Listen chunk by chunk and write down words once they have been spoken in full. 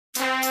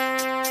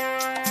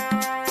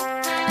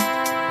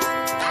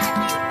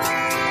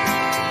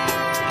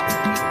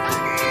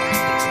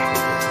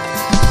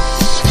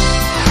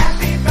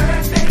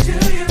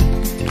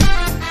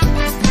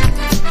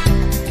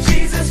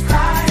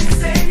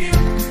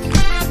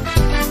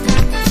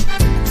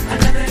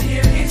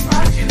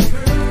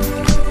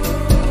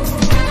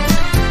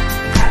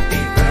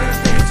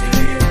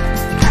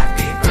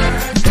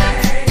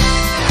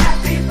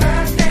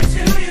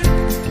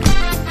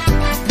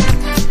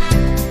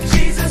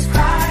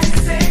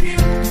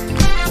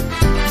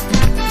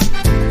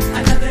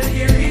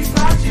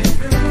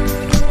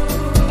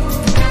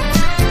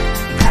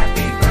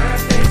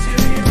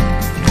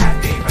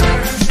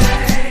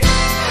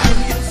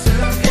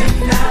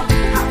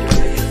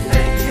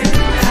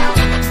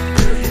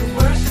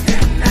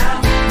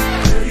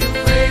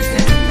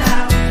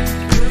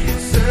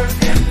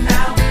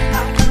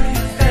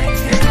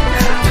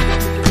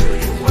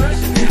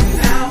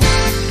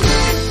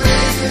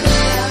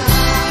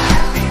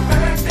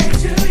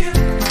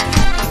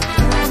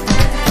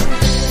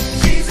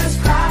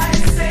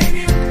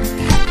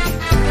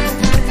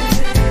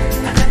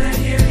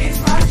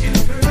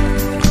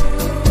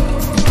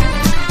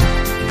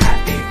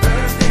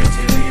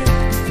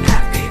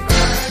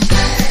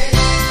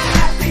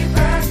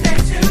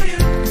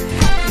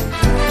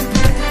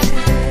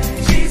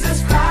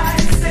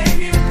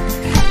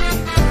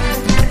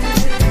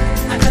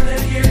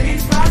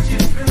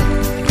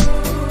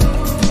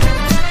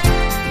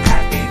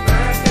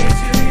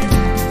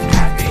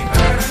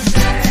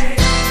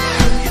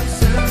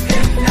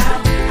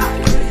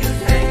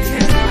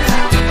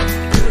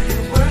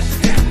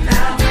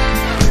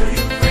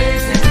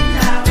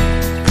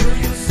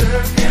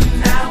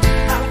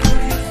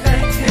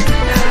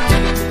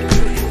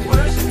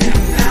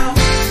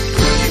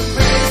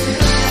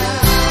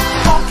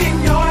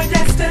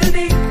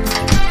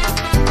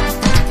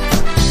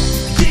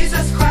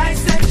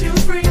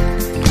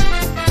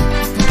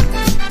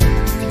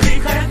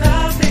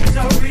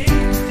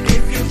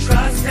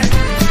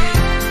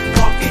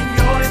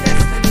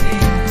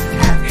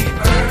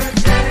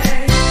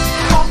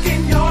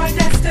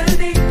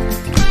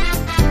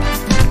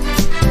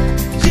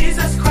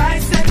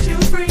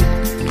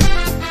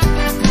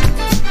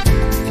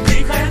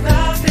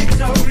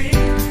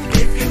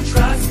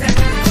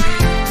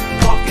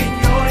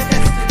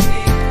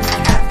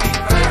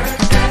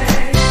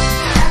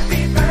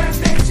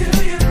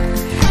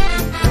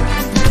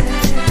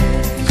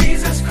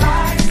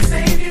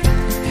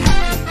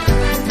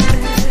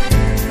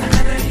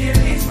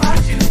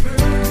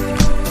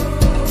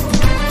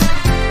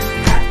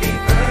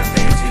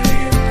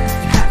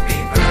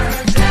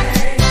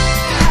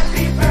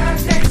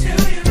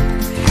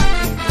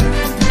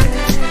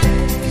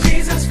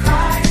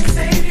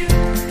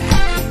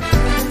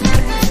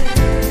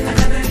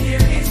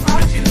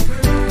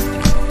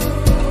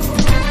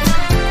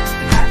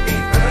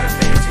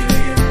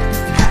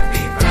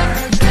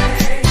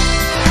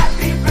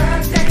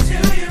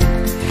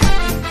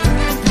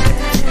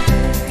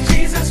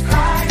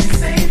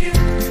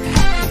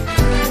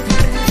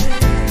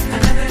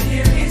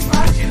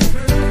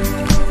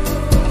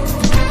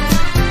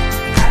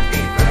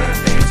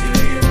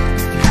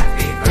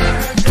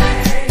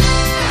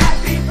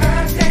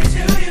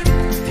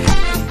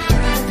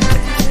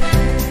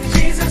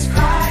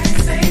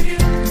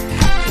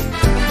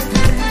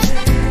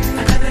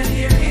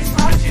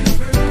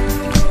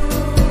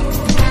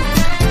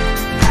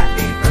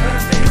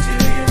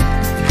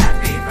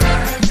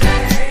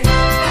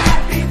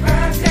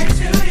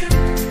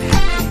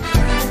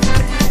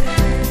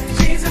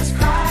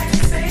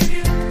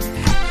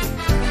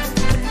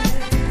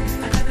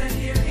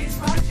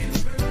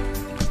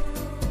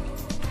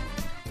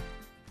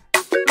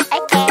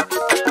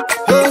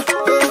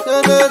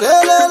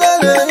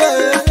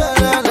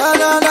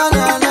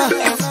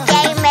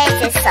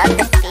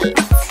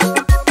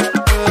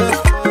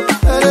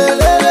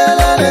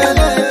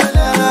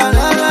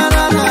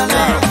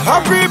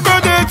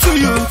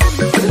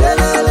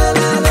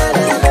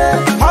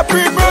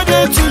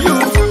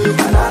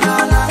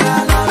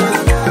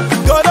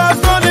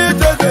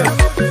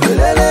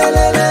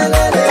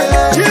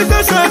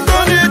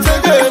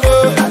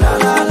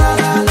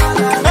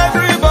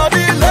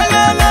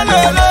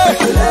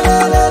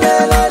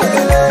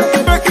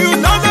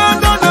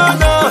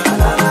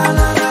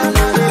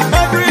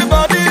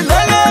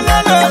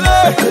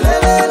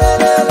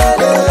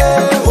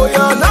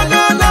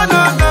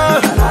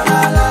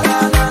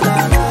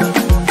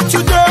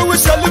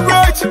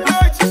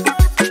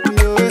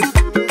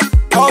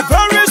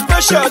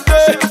special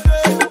day.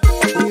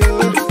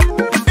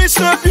 It's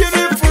a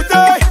beautiful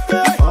day.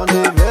 On a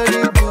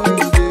very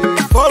good day.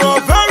 For a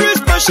very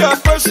special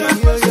person.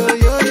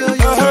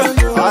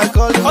 I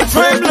call him A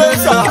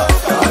trailblazer.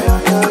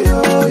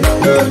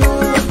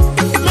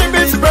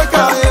 Limits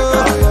breaker.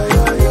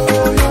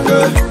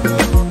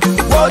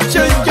 World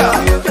changer.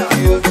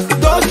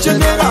 Don't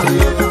general.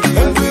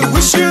 And we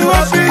wish you a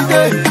big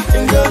day.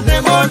 In the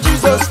name of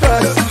Jesus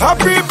Christ.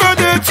 Happy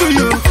birthday to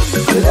you.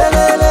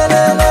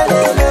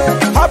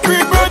 Happy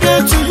birthday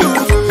to you.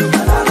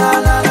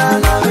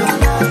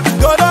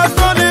 God has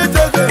done it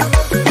again.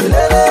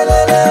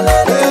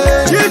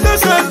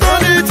 Jesus has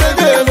done it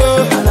again.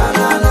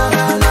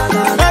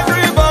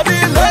 Everybody,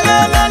 la la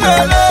la la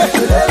la.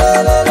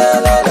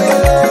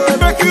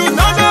 Make you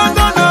na na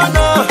na na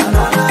na.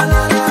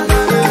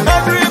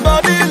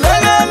 Everybody, la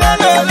la la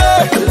la la.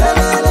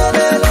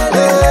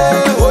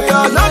 Oh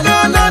yeah, na na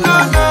na na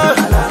na.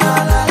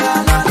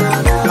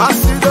 I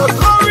see the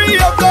glory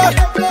of God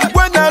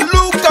when I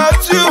look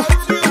at you.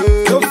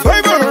 The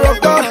favor of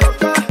God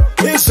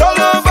is all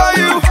over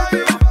you.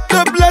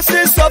 The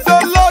blessings of the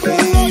Lord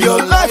in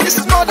your life is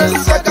more than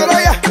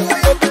Zechariah,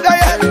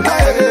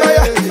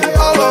 Bday,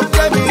 all of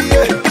them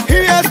here.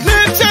 He has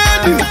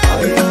lifted you.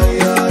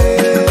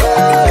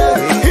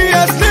 He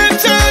has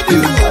lifted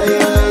you.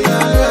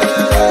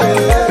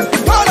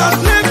 God has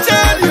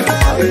lifted you.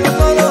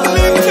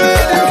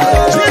 Lifted you.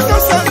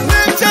 Jesus has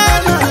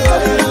lifted you.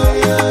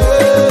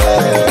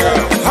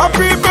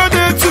 Happy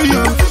birthday to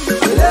you.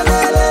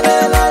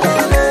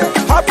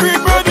 Happy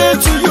birthday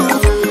to you.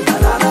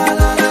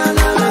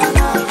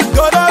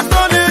 God has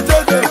done it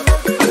again.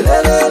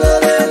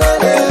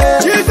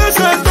 Jesus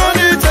has done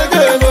it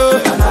again.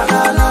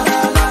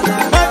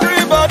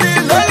 Everybody,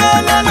 la la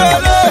la la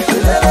la.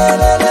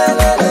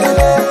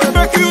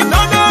 Make you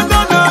na na na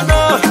na na.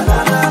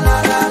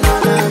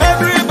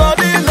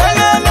 Everybody, la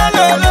la la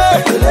la la.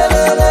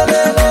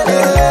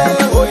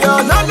 Oh yeah,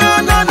 na na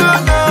na na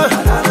na.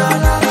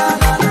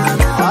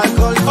 I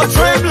call him A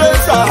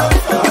trailblazer.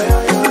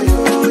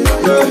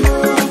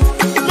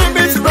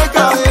 Limits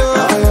breaker.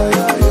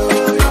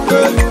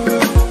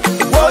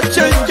 World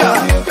changer.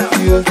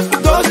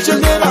 Don't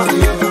general.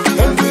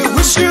 And we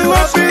wish you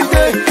a big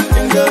day.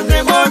 In the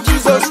name of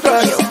Jesus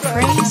Christ.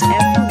 Praise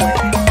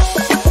everywhere.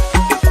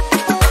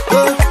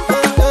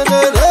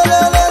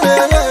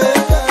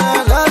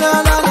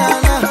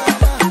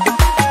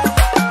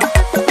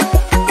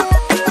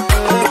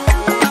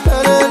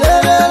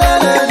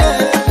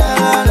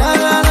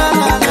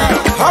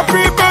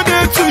 Happy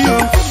birthday to you.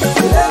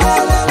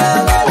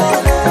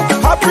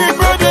 Happy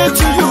birthday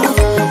to you.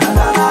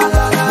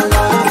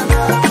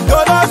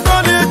 God has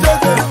done it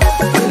again.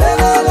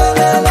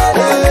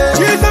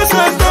 Jesus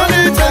has done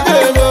it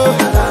again.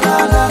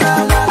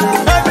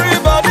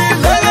 Everybody,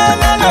 la la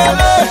la la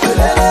la.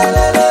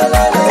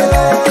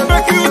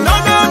 Make you na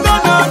na na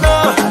na na.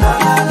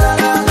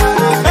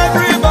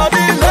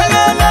 Everybody, la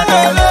la la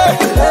la la.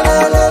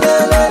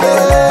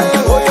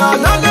 Oh yeah,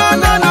 na na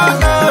na na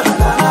na.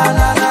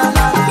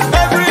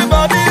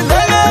 Everybody, la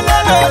la la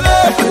la la.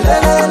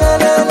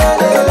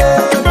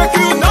 Make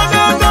you na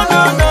na na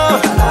na na.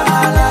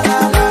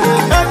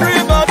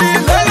 Everybody,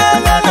 la la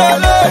la la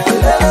la.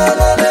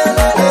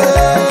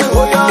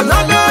 Oh yeah, na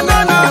na na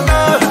na na.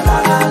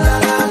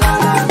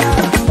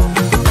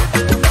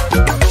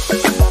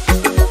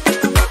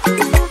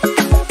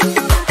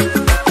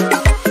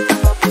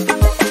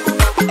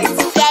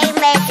 It's Bday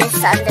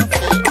Makers on the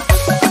beat.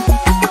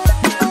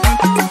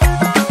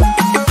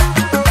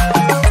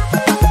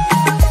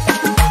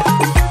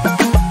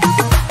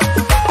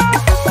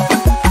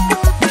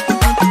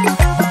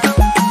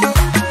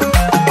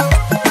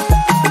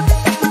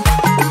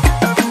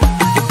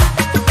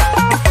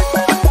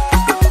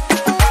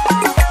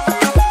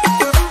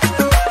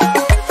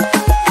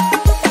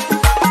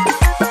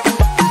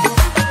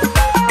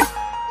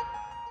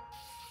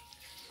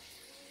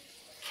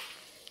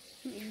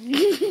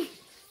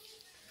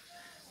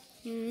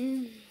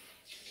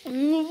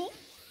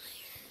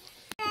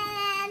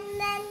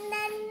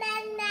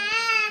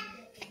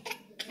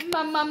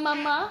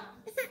 Mama.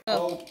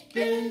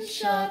 Open,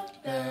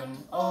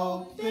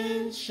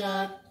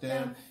 shut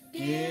them,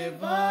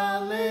 give a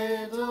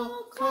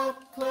little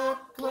clap,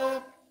 clap,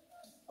 clap.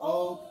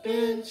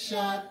 Open,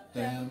 shut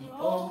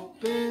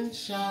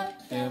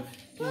them,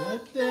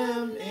 put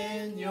them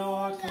in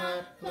your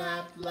clap,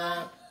 clap,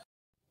 lap.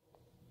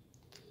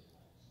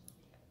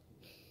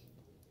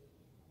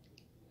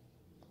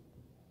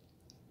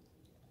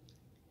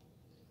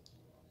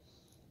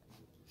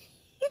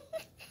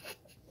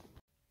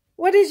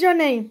 What is your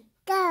name?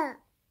 Go.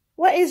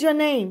 What is your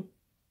name?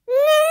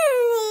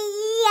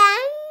 Lilliana.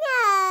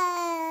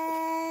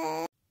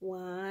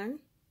 1,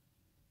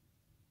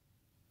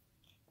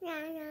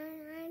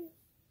 9,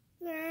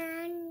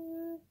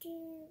 2,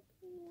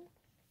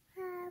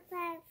 4,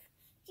 5,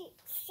 6,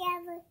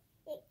 7,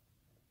 8.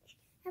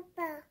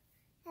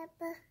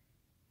 Apple.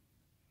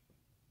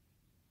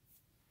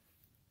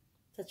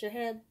 touch your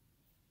head.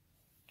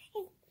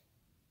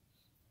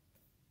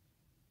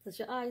 Touch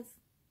your eyes.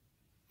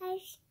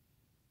 Eyes.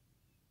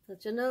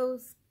 Touch your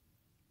nose.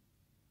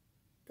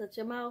 Touch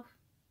your mouth.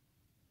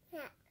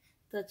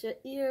 Touch your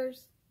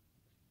ears.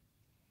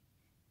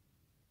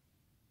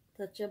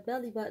 Touch your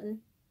belly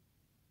button.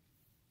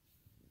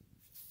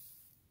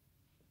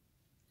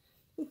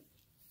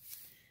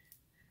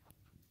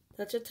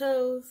 Touch your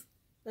toes.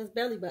 That's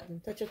belly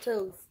button. Touch your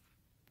toes.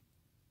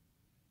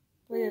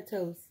 Where are your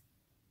toes?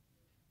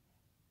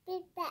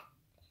 Big back.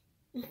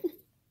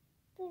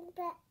 Big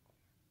back.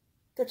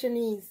 Touch your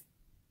knees.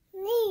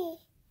 Knee.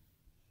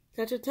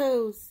 Touch your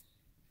toes.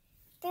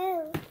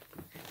 Toe.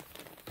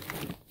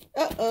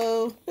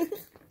 Uh-oh.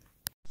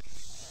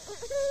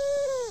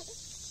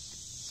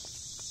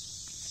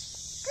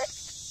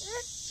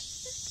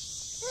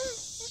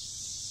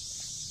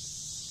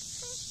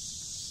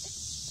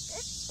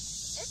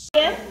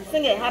 Yeah,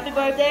 sing it. Happy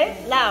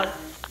birthday. Loud.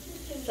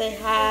 Say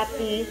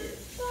happy.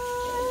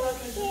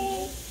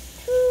 Birthday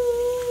to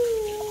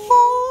you.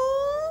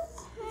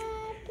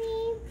 Happy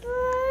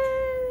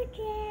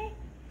birthday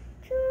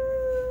to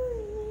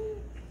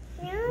you.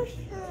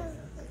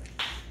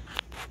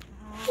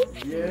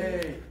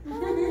 Yay!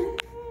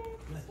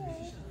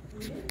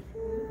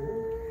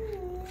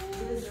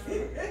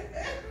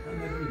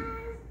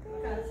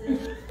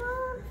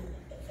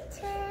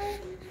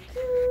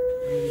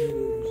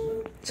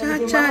 Cha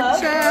cha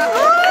cha.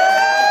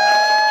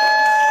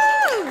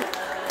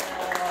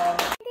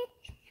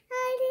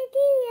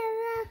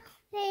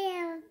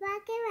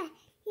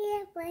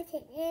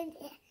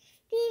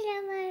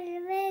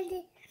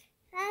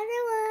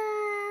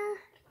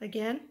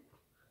 Again?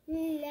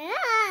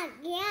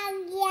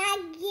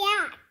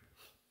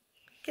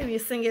 Can you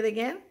sing it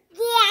again?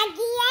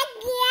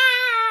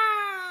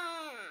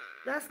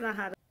 That's not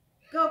how to.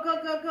 Go,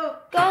 go, go, go.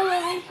 Go,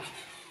 Lily.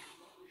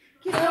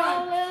 Keep Go,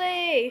 going.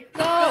 Lily.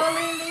 Go. Go,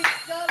 Lily.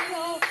 Go,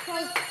 go, go,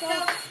 go,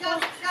 go,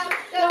 go,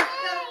 go.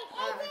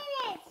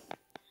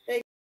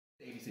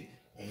 ABC.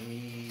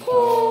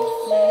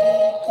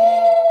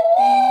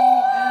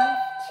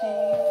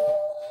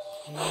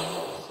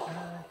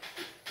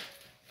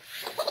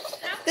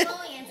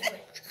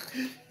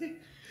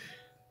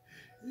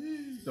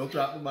 Don't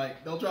drop the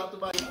mic. Don't drop the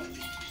mic.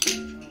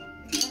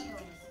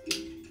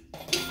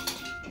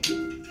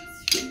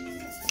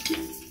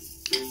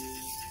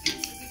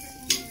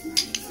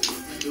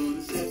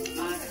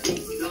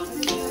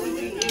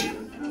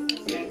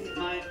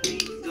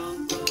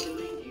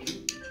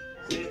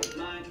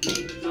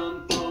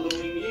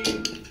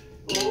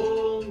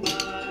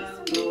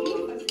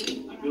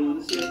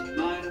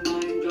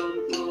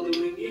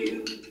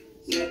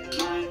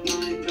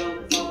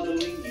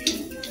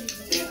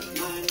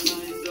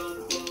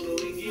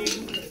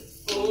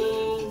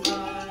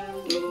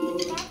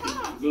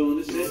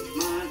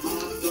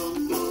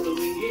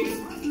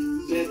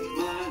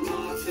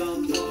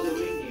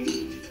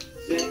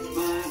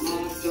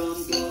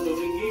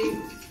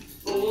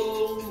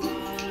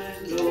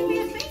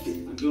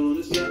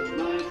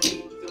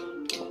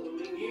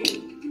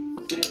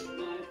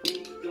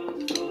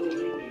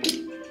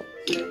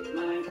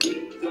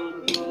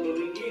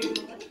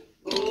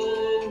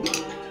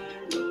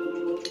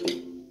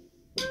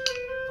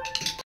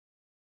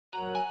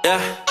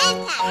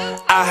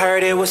 I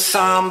heard it was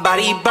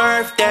somebody's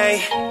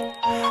birthday.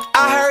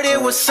 I heard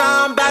it was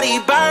somebody's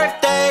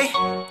birthday.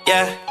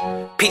 Yeah,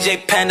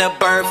 PJ Panda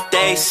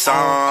birthday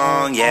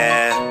song.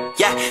 Yeah,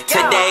 yeah.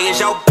 Today is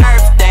your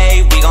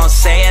birthday. We gon'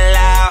 say it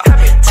loud.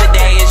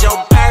 Today is your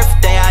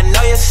birthday. I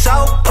know you're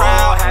so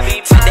proud.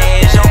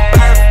 Today is your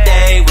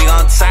birthday. We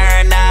gon'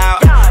 turn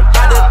out.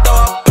 About to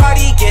throw a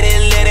party, get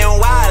it lit and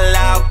wild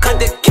out. Cut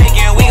the cake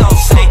and we gon'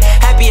 say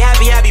happy,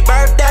 happy, happy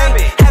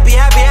birthday. Happy,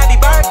 happy, happy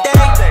birthday.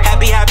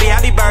 Happy, happy,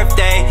 happy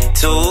birthday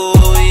to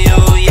you,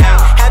 yeah.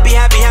 Happy,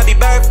 happy, happy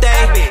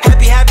birthday.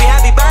 Happy, happy,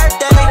 happy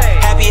birthday.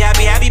 Happy,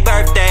 happy, happy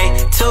birthday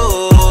to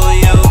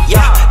you,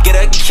 yeah. Get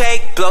a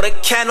cake, blow the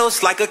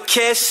candles like a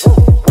kiss.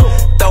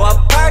 Throw a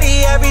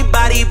party,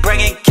 everybody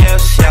bringing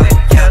gifts, yeah,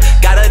 yeah.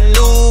 Got a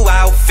new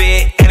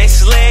outfit and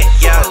it's lit,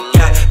 yeah,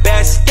 yeah.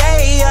 Best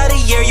day of the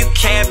year you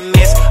can't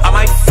miss. All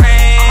my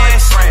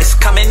friends is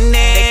coming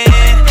in,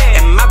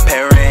 and my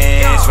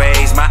parents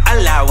raised my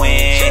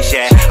allowance,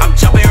 yeah. I'm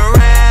jumping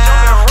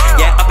around,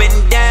 yeah, up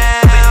and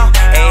down.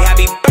 Hey,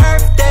 happy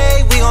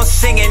birthday, we gon'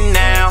 sing it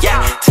now,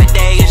 yeah.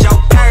 Today is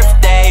your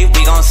birthday,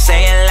 we gon'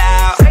 say it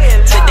loud.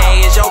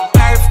 Today is your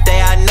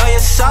birthday, I know you're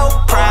so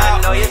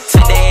proud.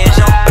 Today is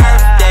your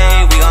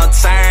birthday, we gon'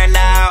 turn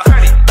out.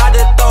 About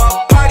to throw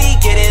a party,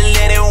 get it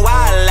lit and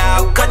wild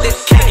out. Cut the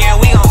cake and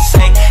we gon'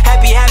 say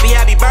happy, happy,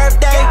 happy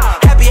birthday.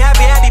 Happy,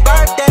 happy,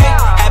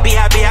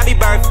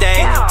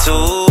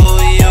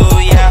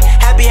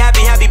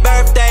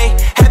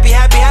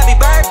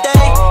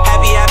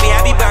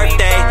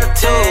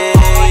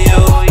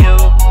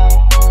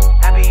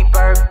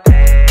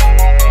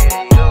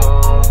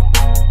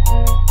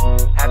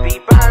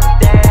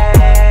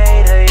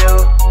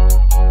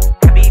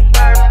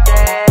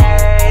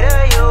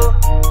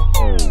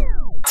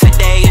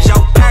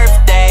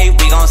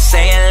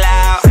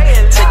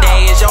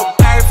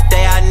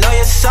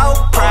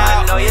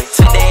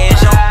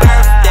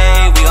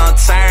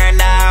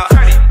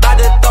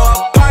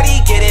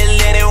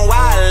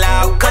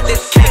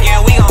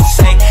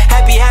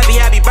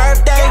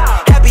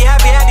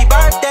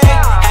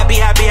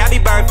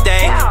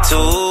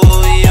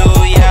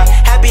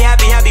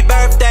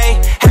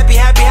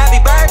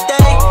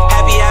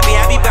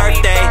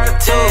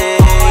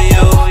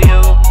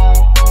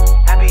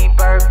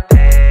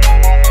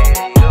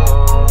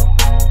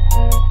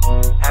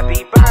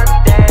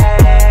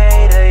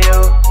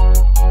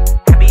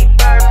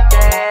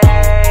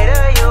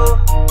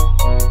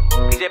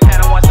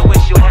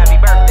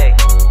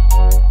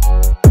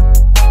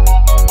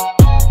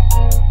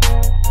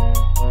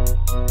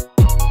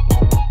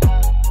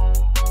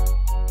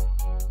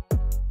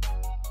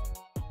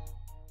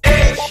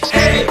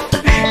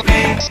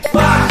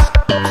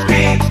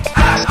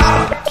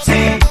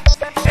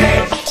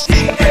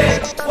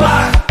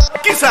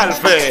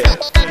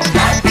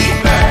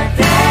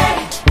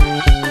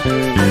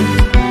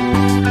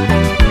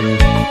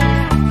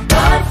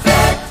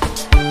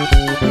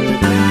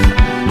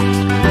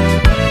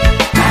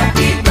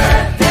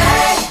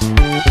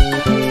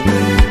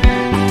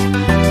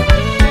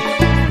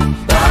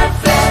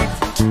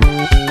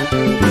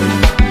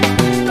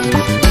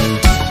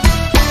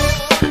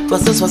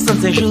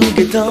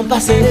 temps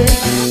passé,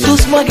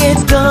 tous moi qui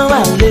temps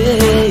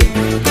allé.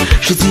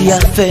 Je dis à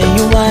faire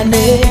une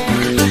année,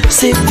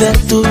 c'est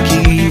fait tout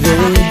qui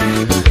veut.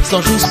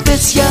 Sans jour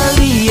spécial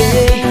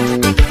lié,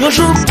 un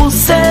jour pour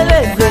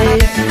célébrer,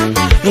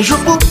 un jour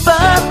pour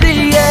pas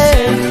oublier,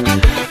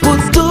 pour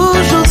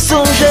toujours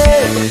songer,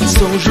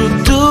 songe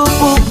tout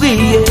pour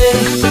prier,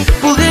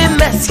 pour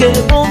remercier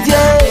mon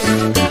Dieu,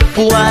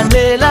 pour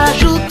année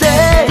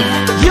l'ajouter,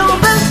 yo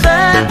belle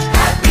fête.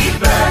 Happy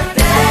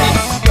birthday,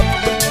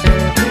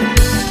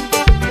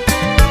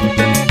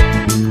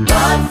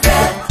 bonne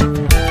fête.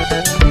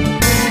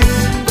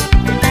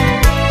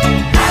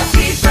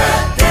 Happy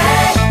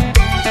birthday,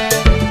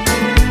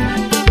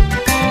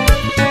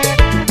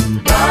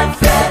 bonne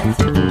fête.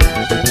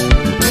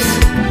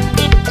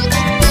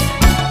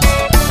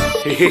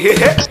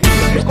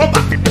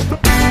 Compa.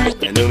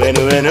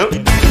 Bueno.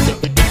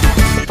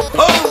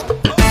 Oh.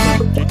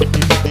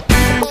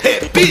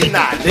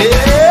 Pinade.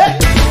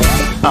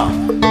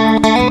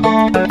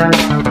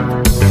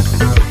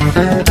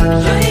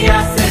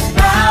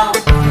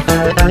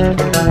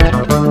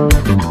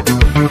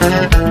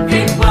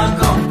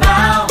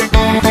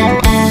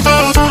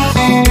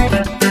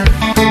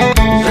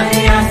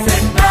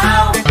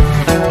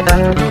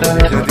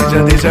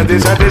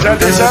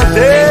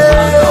 Chantez.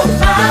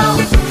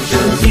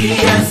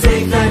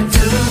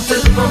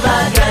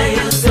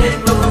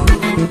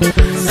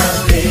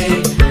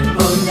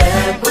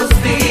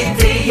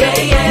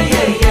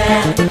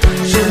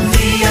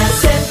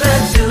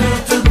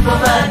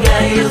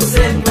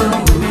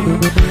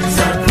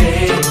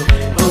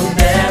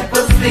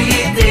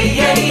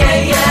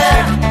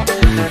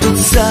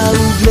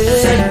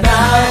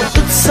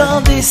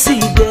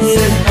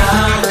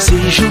 Si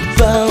je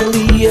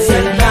parlais,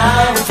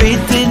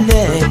 fête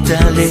net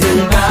aller.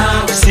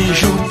 Si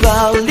je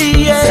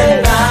parlais,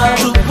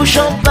 je pour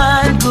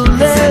champagne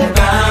couler,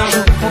 je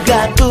pour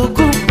gâteau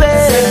coupé,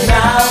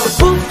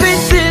 pour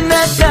fête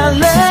net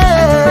aller.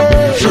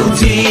 Je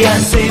dis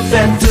assez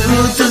fait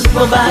tout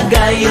pour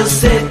bagaille,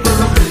 c'est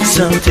pour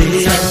santé,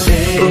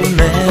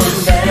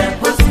 bonheur,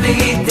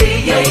 prospérité,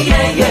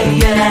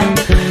 yeah.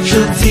 Je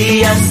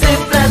dis assez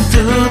fait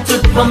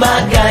tout pour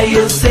bagaille,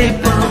 c'est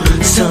pour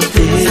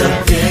santé,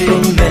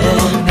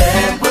 bonheur,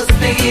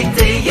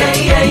 prospérité, yeah.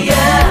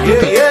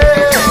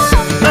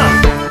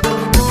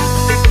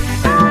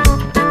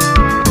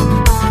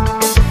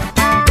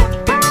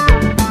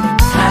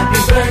 Happy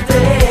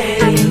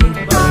birthday,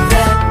 bonne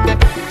fête.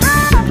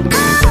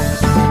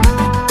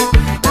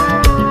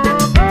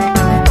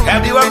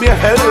 Happy one, bien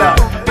hella.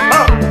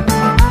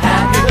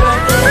 Happy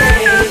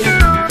birthday.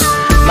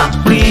 Ma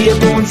prière,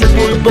 bon Dieu,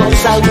 pour le bon,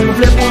 ça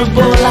ouvre pour le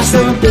bon, la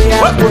santé,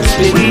 la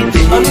prospérité.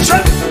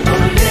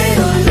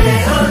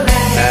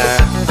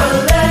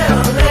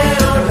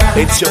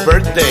 It's your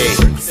birthday.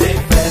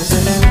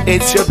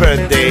 It's your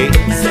birthday.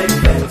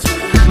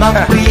 Ma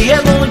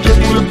prière, mon Dieu,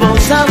 pour le bon,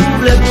 ça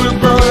ouvre pour le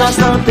bon, la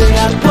santé,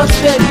 la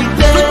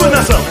prospérité.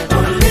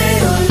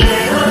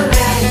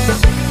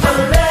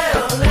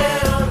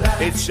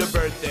 It's your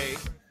birthday.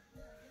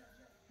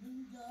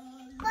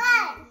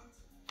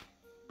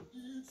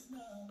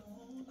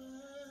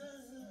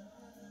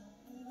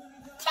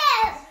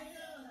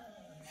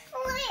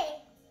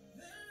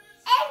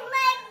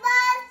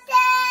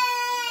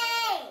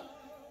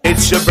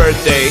 It's your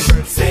birthday.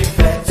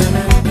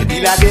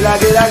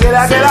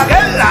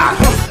 Get la.